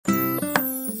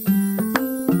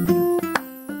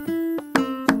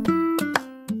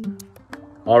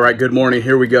All right, good morning.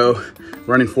 Here we go.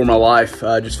 Running for my life.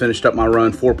 Just finished up my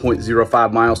run,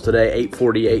 4.05 miles today,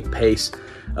 8:48 pace.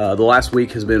 The last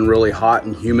week has been really hot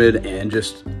and humid and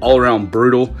just all around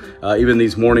brutal. Even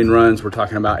these morning runs, we're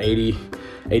talking about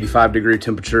 85 degree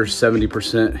temperatures,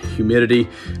 70% humidity,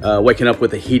 waking up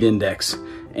with a heat index.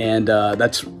 And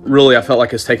that's really, I felt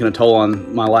like it's taken a toll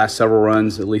on my last several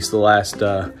runs, at least the last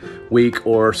week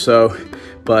or so.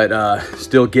 But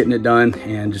still getting it done,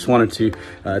 and just wanted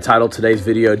to title today's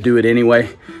video, Do It Anyway.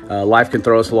 Life can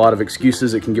throw us a lot of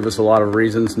excuses. It can give us a lot of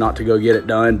reasons not to go get it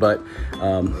done, but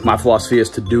my philosophy is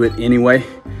to do it anyway.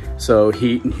 So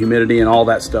heat and humidity and all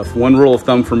that stuff. One rule of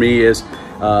thumb for me is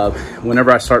whenever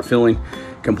I start feeling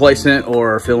complacent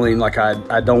or feeling like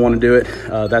I don't want to do it,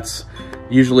 that's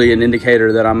usually an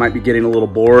indicator that I might be getting a little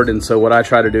bored. And so what I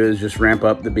try to do is just ramp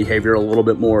up the behavior a little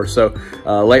bit more. So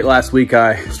late last week,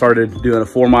 I started doing a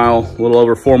a little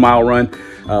over 4 mile run,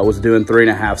 was doing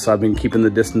 3.5. So I've been keeping the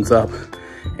distance up.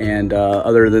 And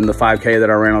other than the 5K that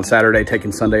I ran on Saturday,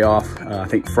 taking Sunday off, I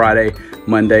think Friday,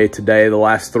 Monday, today, the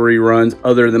last 3 runs,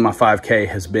 other than my 5K,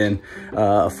 has been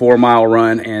a 4 mile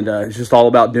run. And it's just all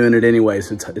about doing it anyways.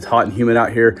 It's hot and humid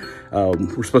out here.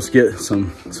 We're supposed to get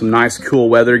some nice cool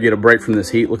weather, get a break from this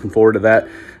heat. Looking forward to that.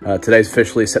 Today's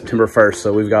officially September 1st,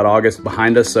 so we've got August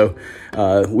behind us. So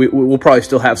we'll probably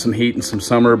still have some heat and some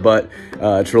summer, but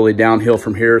it's really downhill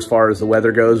from here as far as the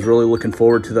weather goes. Really looking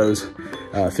forward to those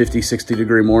 50, 60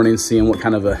 degree mornings, seeing what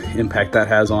kind of an impact that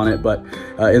has on it. But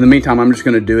in the meantime, I'm just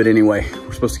going to do it anyway.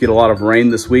 We're supposed to get a lot of rain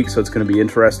this week, so it's going to be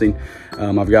interesting.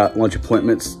 I've got lunch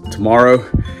appointments tomorrow,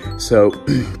 so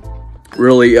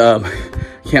really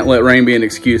can't let rain be an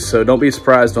excuse. So don't be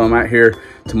surprised when I'm out here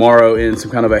tomorrow in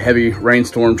some kind of a heavy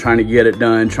rainstorm trying to get it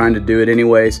done, trying to do it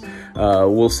anyways.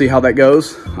 We'll see how that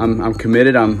goes. I'm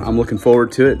committed. I'm looking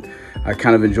forward to it. I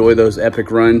kind of enjoy those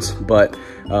epic runs. But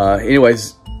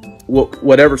anyways,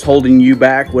 whatever's holding you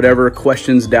back, whatever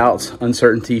questions, doubts,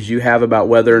 uncertainties you have about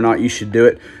whether or not you should do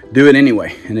it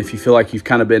anyway. And if you feel like you've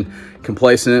kind of been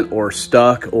complacent or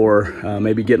stuck or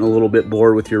maybe getting a little bit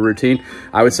bored with your routine,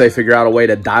 I would say figure out a way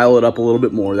to dial it up a little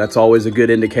bit more. That's always a good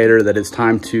indicator that it's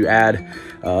time to add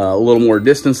a little more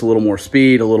distance, a little more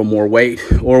speed, a little more weight,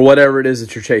 or whatever it is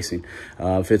that you're chasing.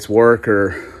 If it's work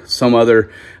or some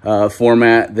other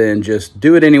format, then just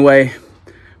do it anyway.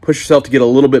 Push yourself to get a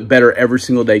little bit better every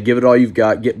single day. Give it all you've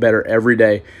got. Get better every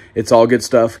day. It's all good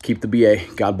stuff. Keep the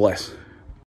BA. God bless.